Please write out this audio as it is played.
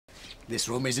This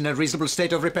room is in a reasonable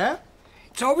state of repair?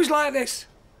 It's always like this.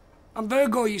 I'm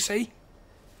Virgo, you see.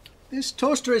 This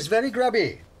toaster is very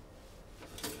grubby.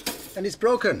 And it's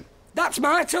broken. That's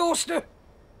my toaster.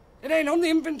 It ain't on the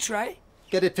inventory.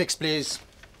 Get it fixed, please.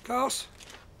 Of course.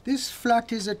 This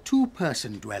flat is a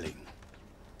two-person dwelling.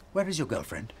 Where is your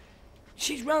girlfriend?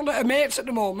 She's round at her mates at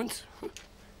the moment.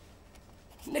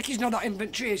 Nicky's not at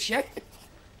inventory, is she?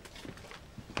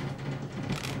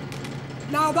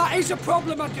 Now, that is a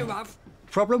problem I do have.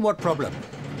 Problem? What problem?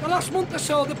 The last month or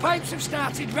so, the pipes have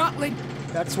started rattling.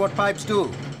 That's what pipes do.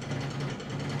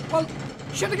 Well,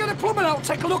 should I get a plumber out,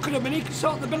 take a look at them, and he can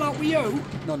sort the bill out with you?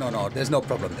 No. There's no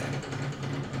problem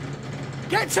there.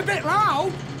 Gets a bit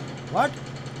loud. What?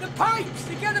 The pipes,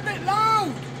 they get a bit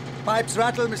loud. Pipes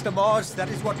rattle, Mr. Morse. That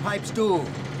is what pipes do.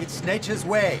 It's nature's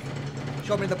way.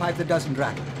 Show me the pipe that doesn't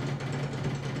rattle.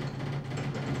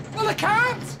 Well, I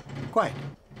can't. Quiet.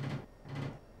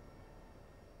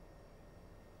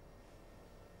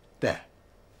 There.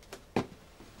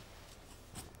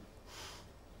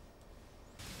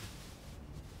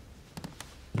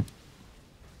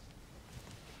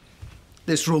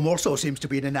 This room also seems to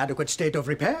be in an adequate state of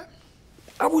repair.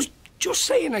 I was just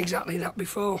saying exactly that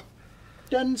before.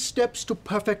 10 steps to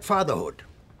perfect fatherhood.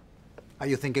 Are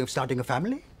you thinking of starting a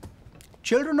family?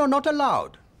 Children are not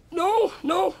allowed.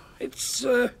 No. It's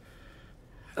a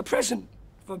present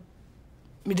for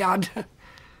me dad.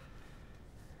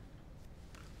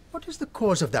 What is the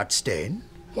cause of that stain?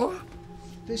 What?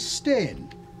 This stain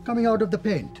coming out of the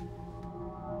paint.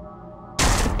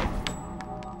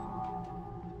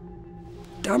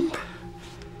 Damp?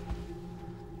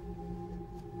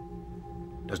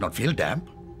 Does not feel damp.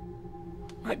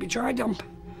 Might be dry damp.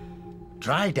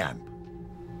 Dry damp.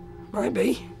 Might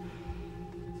be.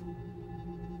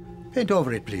 Paint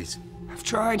over it, please. I've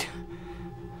tried,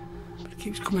 but it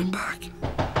keeps coming back.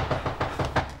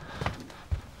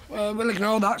 We'll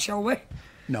ignore that, shall we?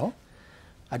 No.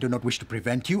 I do not wish to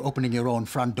prevent you opening your own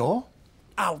front door.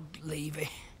 I'll leave it.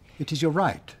 It is your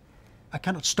right. I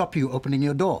cannot stop you opening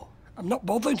your door. I'm not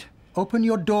bothered. Open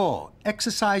your door.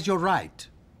 Exercise your right.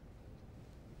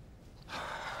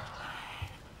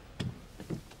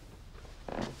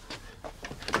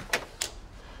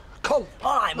 Colt.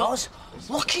 All right, Moz.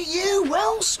 Look at you,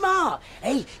 well smart.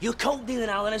 Hey, you're a coke dealer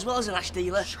now then, as well as an ash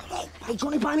dealer. Shut up. Hey, do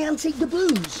you want to buy me antique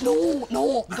doubloons? No.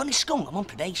 You got any skunk? I'm on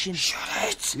probation. Shut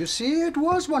it. You see, it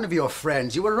was one of your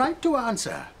friends. You were right to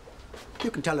answer.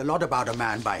 You can tell a lot about a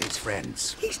man by his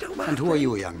friends. He's no man. And who are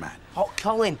you, young man? Hot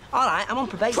Colin. All right, I'm on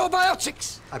probation.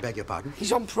 Probiotics. I beg your pardon?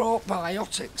 He's on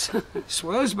probiotics.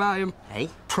 Swears by him. Hey?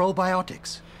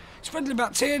 Probiotics. Spreading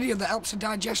bacteria that helps the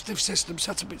digestive system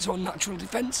set up its own natural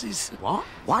defences. What?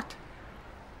 What?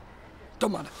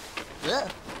 Don't matter. Yeah.